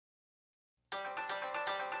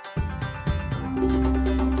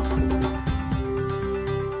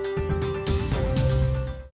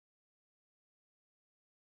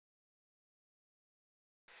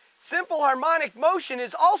Simple harmonic motion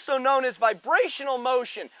is also known as vibrational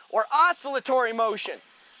motion or oscillatory motion.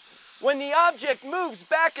 When the object moves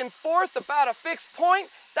back and forth about a fixed point,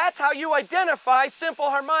 that's how you identify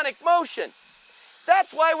simple harmonic motion.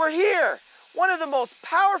 That's why we're here. One of the most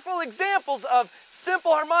powerful examples of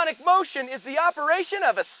simple harmonic motion is the operation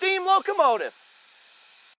of a steam locomotive.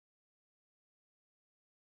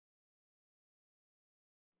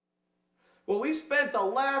 Well, we spent the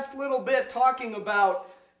last little bit talking about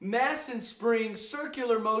mass and spring,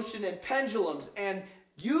 circular motion, and pendulums, and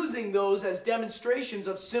using those as demonstrations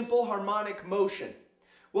of simple harmonic motion.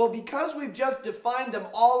 Well, because we've just defined them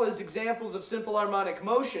all as examples of simple harmonic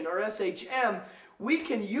motion, or SHM, we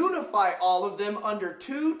can unify all of them under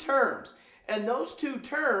two terms. And those two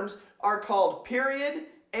terms are called period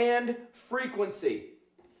and frequency.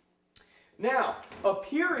 Now, a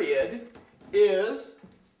period is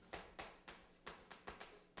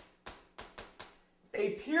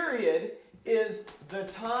the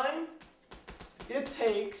time it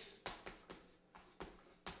takes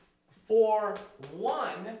for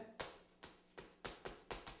one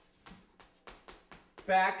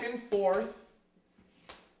back and forth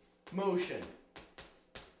motion.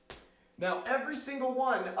 Now, every single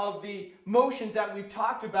one of the motions that we've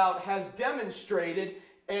talked about has demonstrated,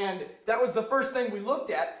 and that was the first thing we looked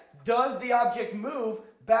at, does the object move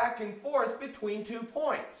back and forth between 2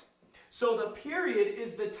 points? So the period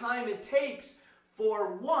is the time it takes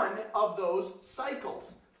for one of those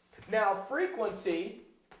cycles. Now, frequency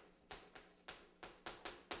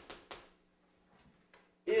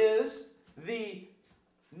is the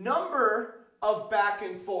number of back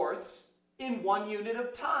and forths in 1 unit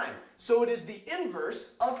of time. So it is the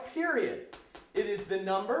inverse of period. It is the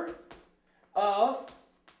number of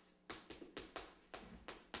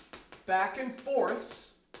back and forths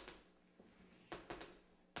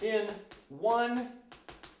in 1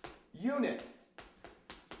 unit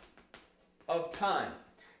of time.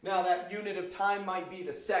 Now, that unit of time might be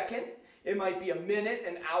the second, it might be a minute,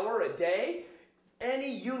 an hour, a day.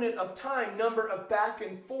 Any unit of time, number of back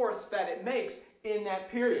and forths that it makes in that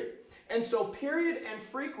period. And so period and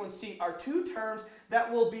frequency are two terms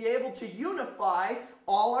that will be able to unify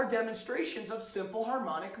all our demonstrations of simple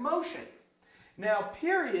harmonic motion. Now,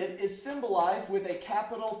 period is symbolized with a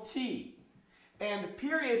capital T. And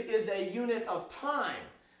period is a unit of time.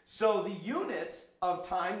 So the units of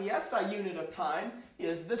time, the SI unit of time,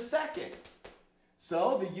 is the second.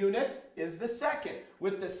 So the unit is the second,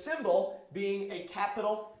 with the symbol being a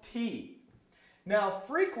capital T. Now,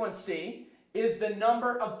 frequency is the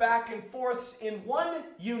number of back and forths in 1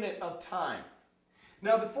 unit of time.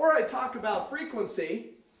 Now, before I talk about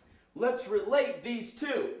frequency, let's relate these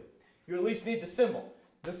two. You at least need the symbol.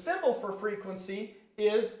 The symbol for frequency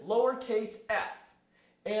is lowercase f.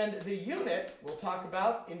 And the unit we'll talk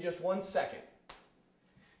about in just 1 second.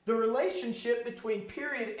 The relationship between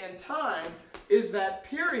period and time is that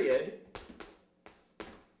period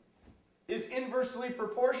is inversely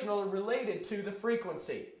proportional or related to the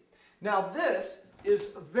frequency. Now, this is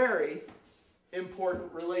a very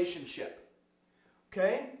important relationship.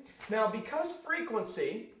 Okay? Now, because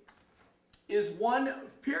frequency is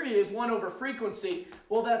period is 1 over frequency,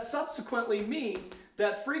 well, that subsequently means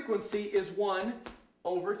that frequency is 1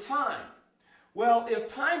 over time. Well, if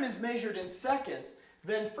time is measured in seconds,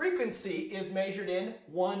 then frequency is measured in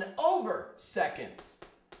 1 over seconds.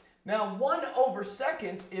 Now, 1 over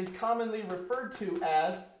seconds is commonly referred to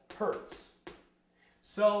as hertz.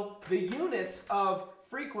 So the units of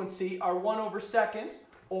frequency are 1 over seconds,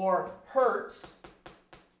 or hertz.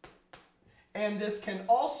 And this can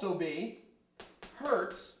also be,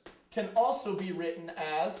 hertz can also be written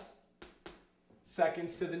as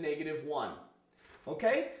seconds to the negative 1.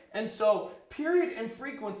 Okay? And so period and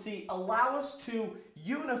frequency allow us to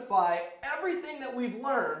unify everything that we've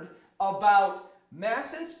learned about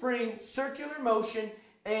mass and spring, circular motion,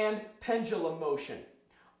 and pendulum motion.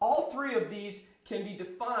 All three of these can be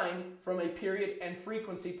defined from a period and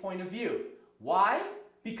frequency point of view. Why?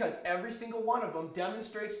 Because every single one of them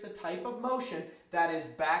demonstrates the type of motion that is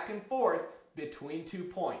back and forth between 2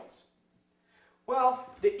 points. Well,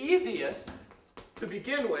 the easiest to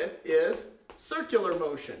begin with is circular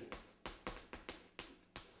motion.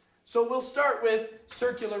 So we'll start with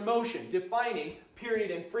circular motion, defining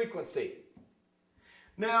period and frequency.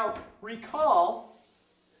 Now, recall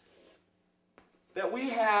that we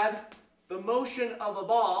had the motion of a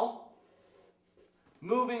ball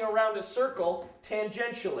moving around a circle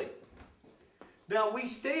tangentially. Now, we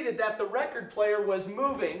stated that the record player was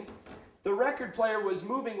moving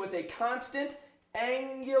with a constant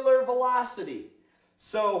angular velocity.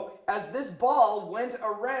 So as this ball went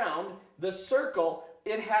around the circle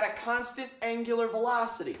it had a constant angular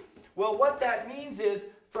velocity. Well, what that means is,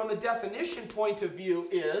 from a definition point of view,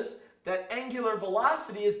 is that angular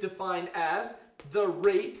velocity is defined as the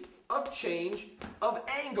rate of change of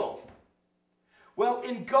angle. Well,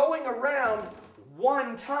 in going around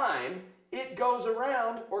one time, it goes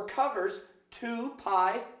around or covers 2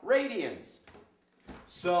 pi radians.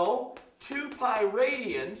 So 2 pi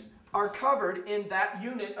radians are covered in that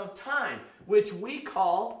unit of time, which we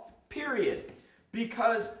call period,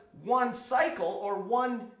 because one cycle or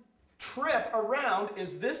one trip around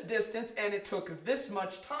is this distance and it took this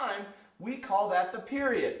much time. We call that the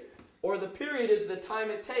period. Or the period is the time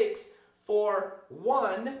it takes for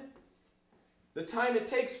one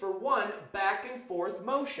back and forth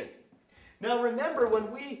motion. Now remember,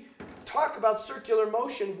 when we talk about circular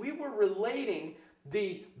motion, we were relating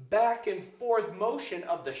the back and forth motion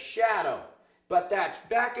of the shadow. But that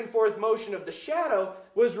back and forth motion of the shadow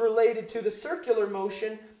was related to the circular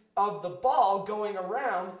motion of the ball going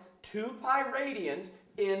around 2 pi radians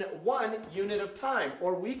in 1 unit of time,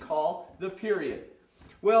 or we call the period.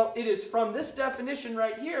 Well, it is from this definition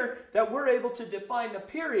right here that we're able to define the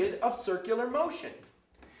period of circular motion.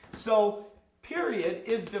 So period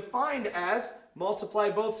is defined as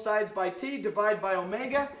multiply both sides by t, divide by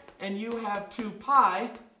omega, and you have 2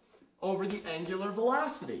 pi over the angular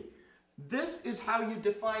velocity. This is how you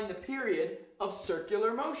define the period of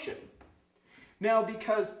circular motion. Now,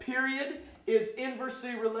 because period is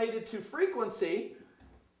inversely related to frequency,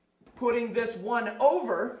 putting this 1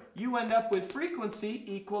 over, you end up with frequency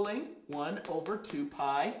equaling 1 over 2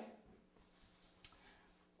 pi.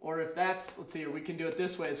 Or if that's, let's see, or we can do it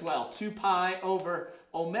this way as well. 2 pi over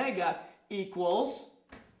omega equals,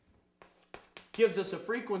 gives us a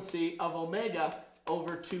frequency of omega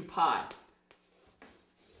over 2 pi.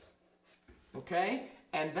 Okay?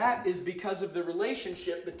 And that is because of the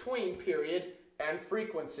relationship between period and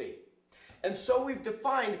frequency. And so we've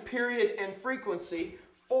defined period and frequency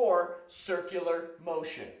for circular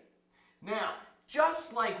motion. Now,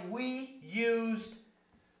 just like we used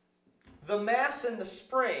the mass in the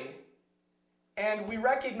spring, and we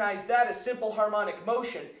recognized that as simple harmonic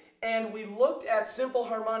motion, and we looked at simple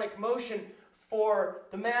harmonic motion for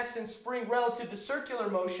the mass in spring relative to circular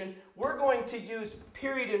motion, we're going to use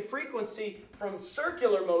period and frequency from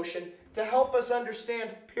circular motion to help us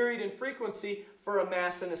understand period and frequency for a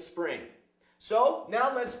mass in a spring. So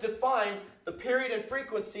now let's define the period and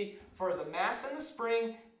frequency for the mass in the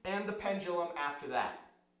spring and the pendulum after that.